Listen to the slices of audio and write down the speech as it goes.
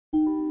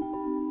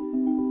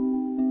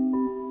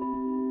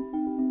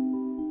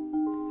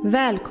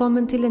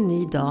Välkommen till en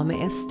ny dag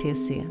med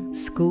STC,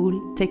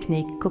 School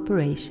Technique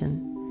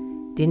Corporation,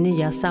 din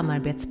nya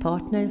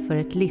samarbetspartner för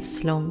ett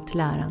livslångt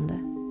lärande.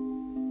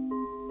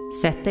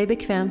 Sätt dig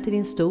bekvämt i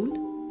din stol.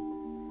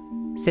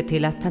 Se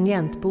till att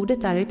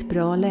tangentbordet är i ett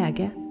bra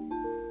läge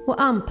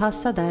och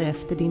anpassa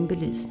därefter din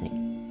belysning.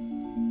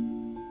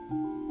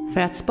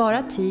 För att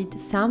spara tid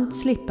samt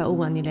slippa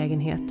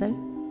oangelägenheter,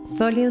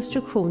 följ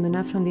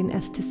instruktionerna från din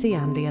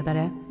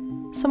STC-anledare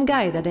som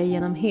guidar dig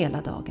genom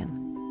hela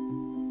dagen.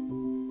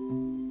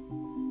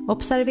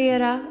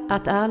 Observera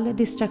att all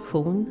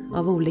distraktion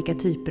av olika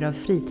typer av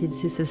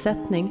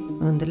fritidssysselsättning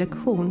under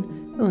lektion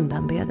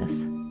undanbedes.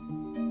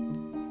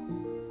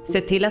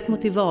 Se till att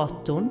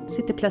motivatorn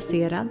sitter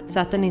placerad så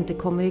att den inte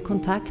kommer i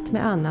kontakt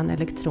med annan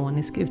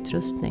elektronisk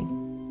utrustning.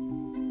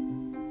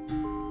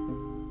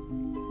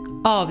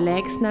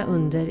 Avlägsna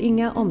under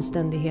inga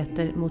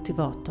omständigheter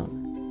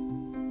motivatorn.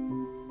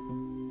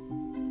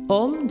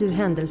 Om du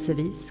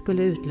händelsevis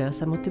skulle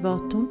utlösa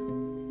motivatorn,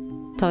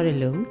 ta det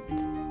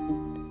lugnt.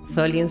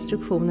 Följ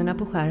instruktionerna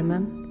på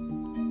skärmen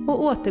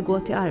och återgå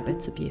till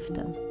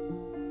arbetsuppgiften.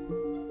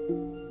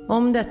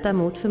 Om detta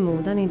mot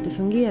förmodan inte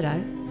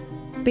fungerar,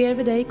 ber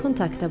vi dig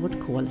kontakta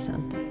vårt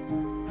callcenter.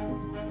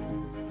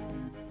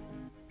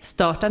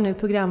 Starta nu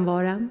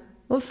programvaran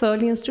och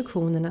följ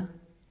instruktionerna.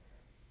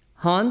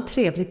 Ha en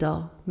trevlig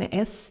dag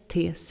med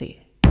STC.